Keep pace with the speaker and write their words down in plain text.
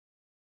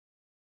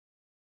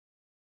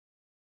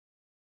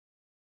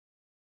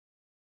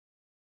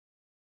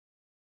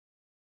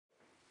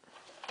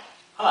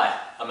Hi,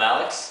 I'm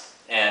Alex,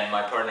 and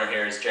my partner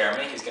here is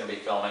Jeremy. He's going to be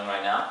filming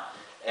right now,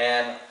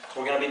 and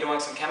we're going to be doing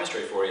some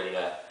chemistry for you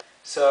today.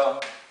 So,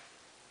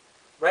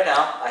 right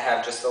now I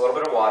have just a little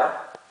bit of water,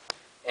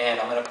 and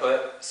I'm going to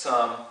put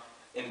some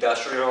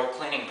industrial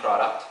cleaning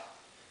product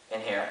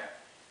in here,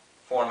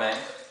 forming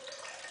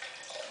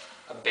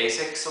a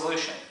basic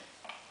solution.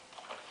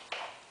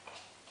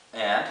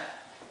 And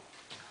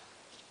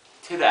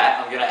to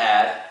that I'm going to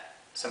add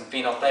some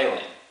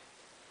phenolphthalein.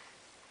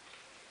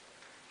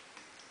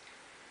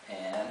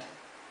 And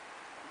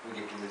we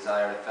get the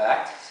desired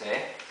effect, see?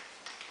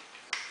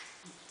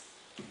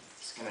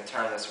 It's going to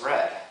turn this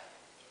red-ish.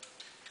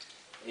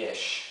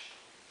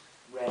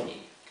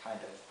 Ready, kind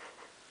of.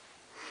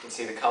 You can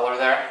see the color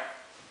there.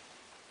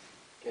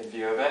 Good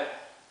view of it.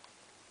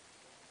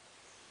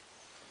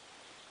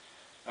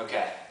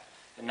 Okay,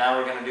 and now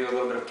we're going to do a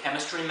little bit of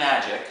chemistry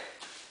magic.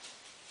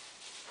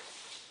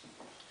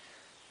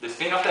 This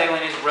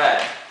phenolphthalein is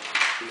red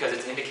because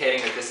it's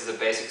indicating that this is a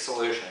basic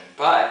solution.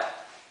 But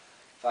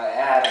if I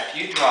add a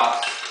few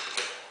drops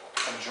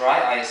of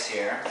dry ice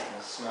here,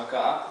 it'll smoke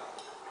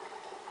up,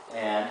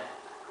 and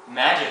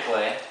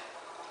magically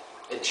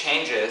it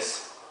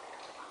changes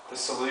the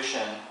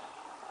solution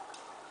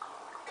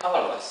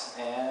colorless.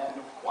 And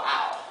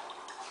wow,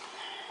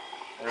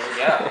 there we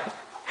go.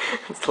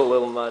 It's a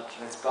little much.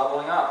 It's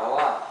bubbling up a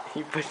lot.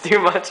 You put too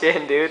much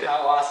in, dude.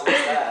 How awesome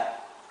is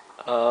that?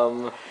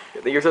 I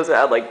think you're supposed to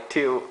add like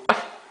 2.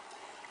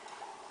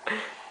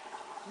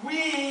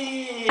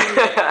 Whee!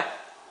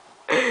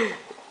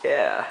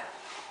 Yeah.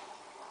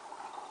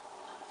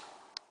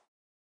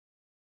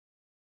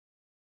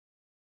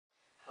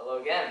 Hello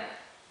again.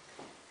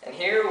 And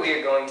here we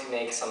are going to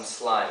make some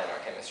slime in our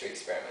chemistry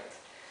experiment.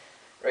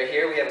 Right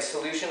here we have a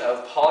solution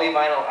of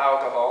polyvinyl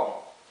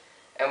alcohol,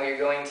 and we are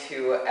going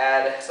to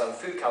add some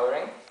food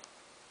coloring.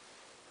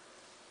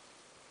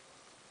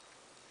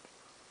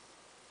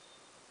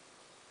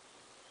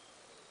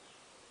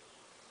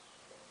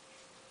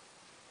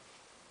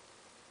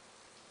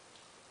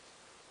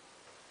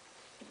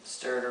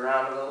 Stir it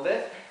around a little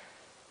bit.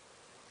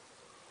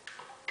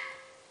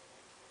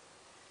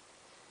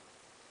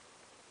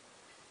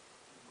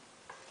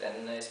 Then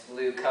a nice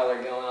blue color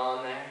going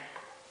on there.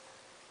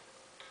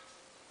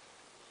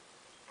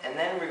 And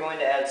then we're going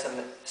to add some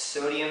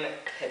sodium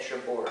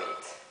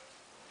tetraborate.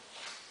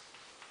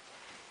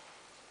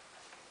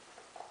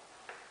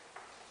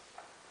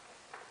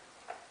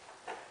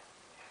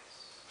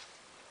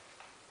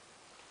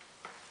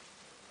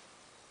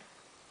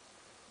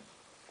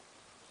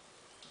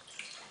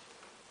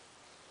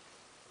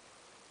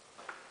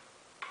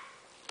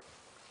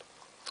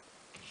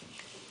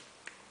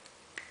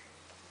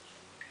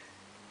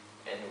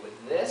 And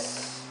with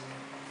this,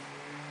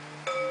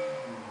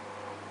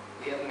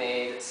 we have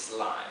made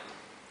slime.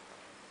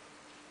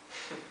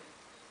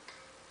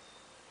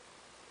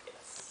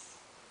 Yes.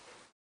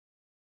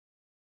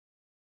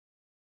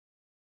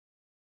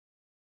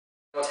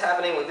 What's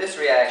happening with this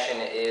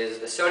reaction is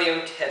the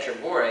sodium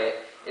tetraborate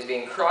is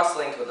being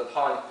cross-linked with the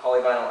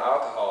polyvinyl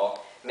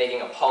alcohol,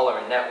 making a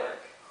polymer network.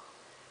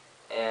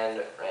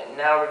 And right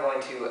now we're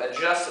going to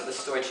adjust the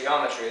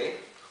stoichiometry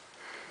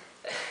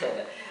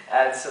and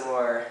add some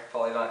more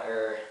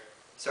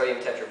sodium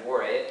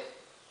tetraborate.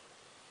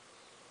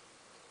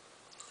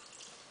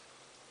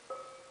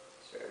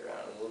 Stir it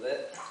around a little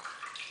bit.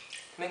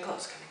 Come in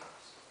close, come in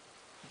close.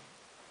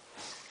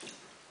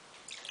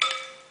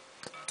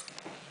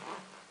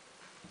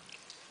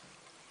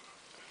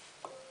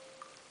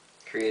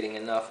 Creating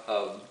enough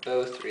of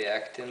both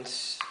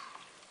reactants.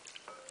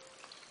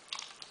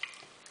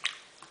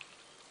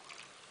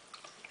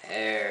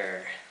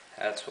 There,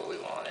 that's what we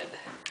wanted.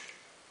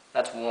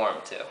 That's warm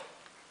too.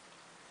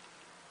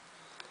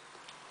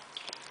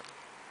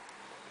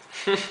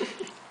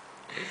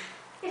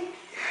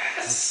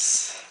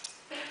 Yes.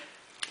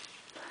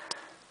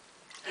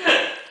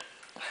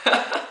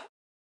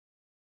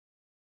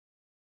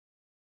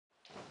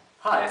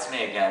 Hi, it's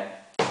me again.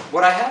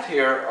 What I have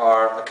here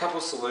are a couple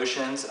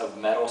solutions of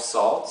metal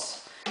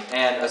salts,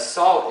 and a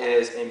salt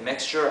is a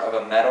mixture of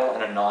a metal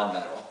and a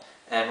non-metal.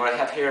 And what I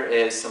have here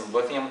is some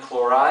lithium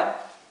chloride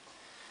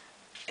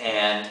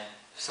and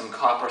some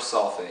copper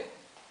sulfate.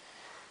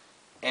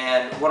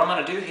 And what I'm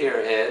going to do here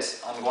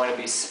is I'm going to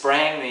be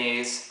spraying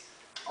these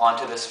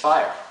onto this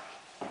fire.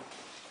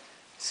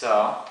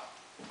 So,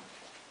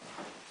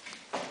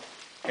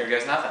 here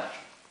goes nothing.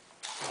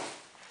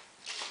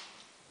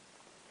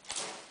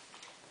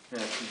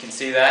 And if you can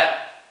see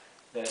that,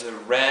 there's a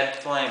red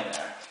flame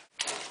there.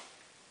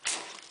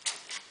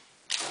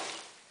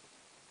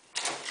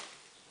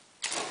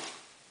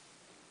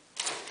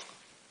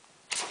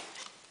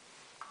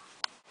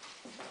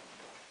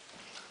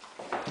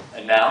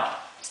 And now,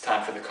 it's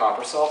time for the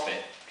copper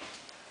sulfate.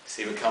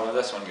 See what color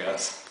this one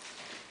goes.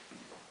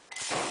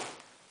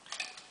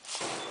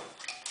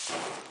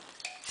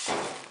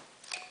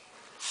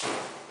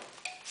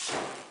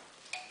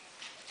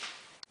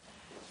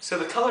 So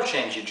the color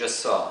change you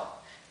just saw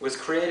was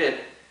created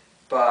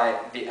by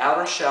the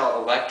outer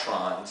shell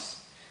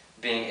electrons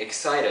being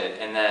excited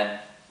and then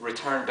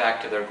return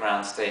back to their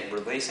ground state,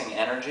 releasing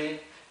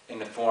energy in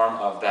the form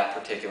of that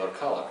particular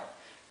color.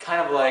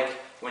 Kind of like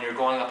when you're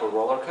going up a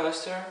roller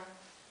coaster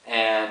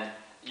and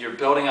you're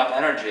building up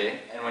energy,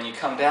 and when you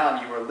come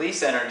down you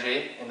release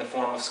energy in the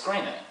form of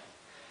screaming.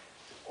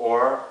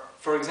 Or,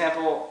 for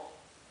example,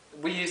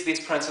 we use these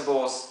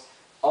principles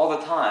all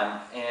the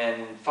time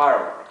in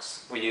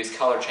fireworks. We use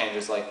color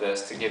changes like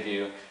this to give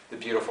you the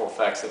beautiful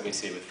effects that we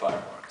see with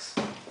fireworks.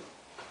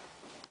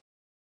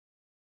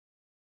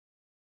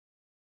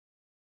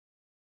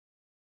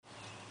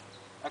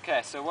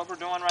 Okay, so what we're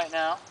doing right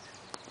now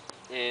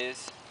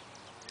is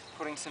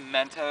putting some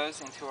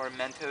Mentos into our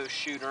Mentos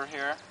shooter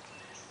here.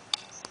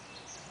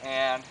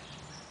 And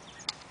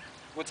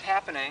what's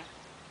happening,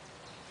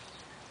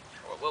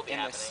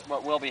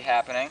 what will be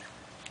happening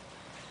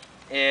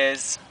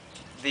is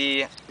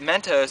the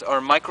Mentos are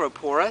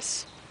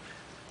microporous,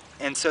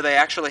 and so they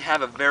actually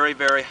have a very,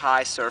 very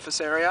high surface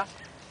area.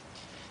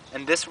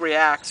 And this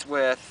reacts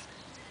with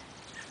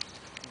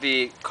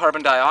the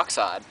carbon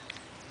dioxide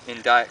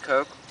in Diet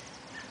Coke,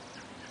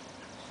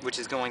 which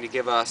is going to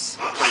give us a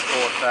pretty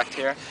cool effect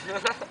here.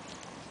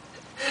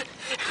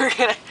 We're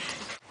gonna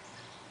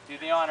do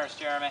the honors,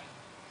 Jeremy.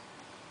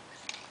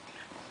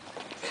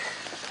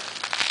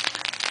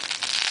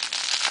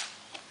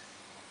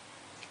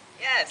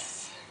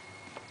 Yes!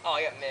 Oh,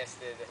 I got missed,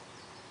 dude.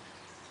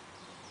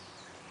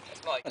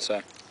 That's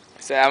right.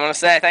 So I want to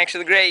say thanks for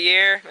the great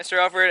year, Mr.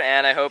 Alford,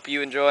 and I hope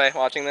you enjoy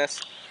watching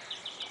this.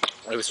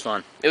 It was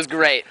fun. It was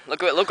great.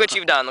 Look what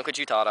you've done. Look what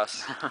you taught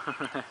us.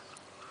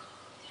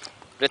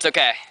 But it's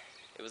okay.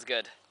 It was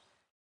good.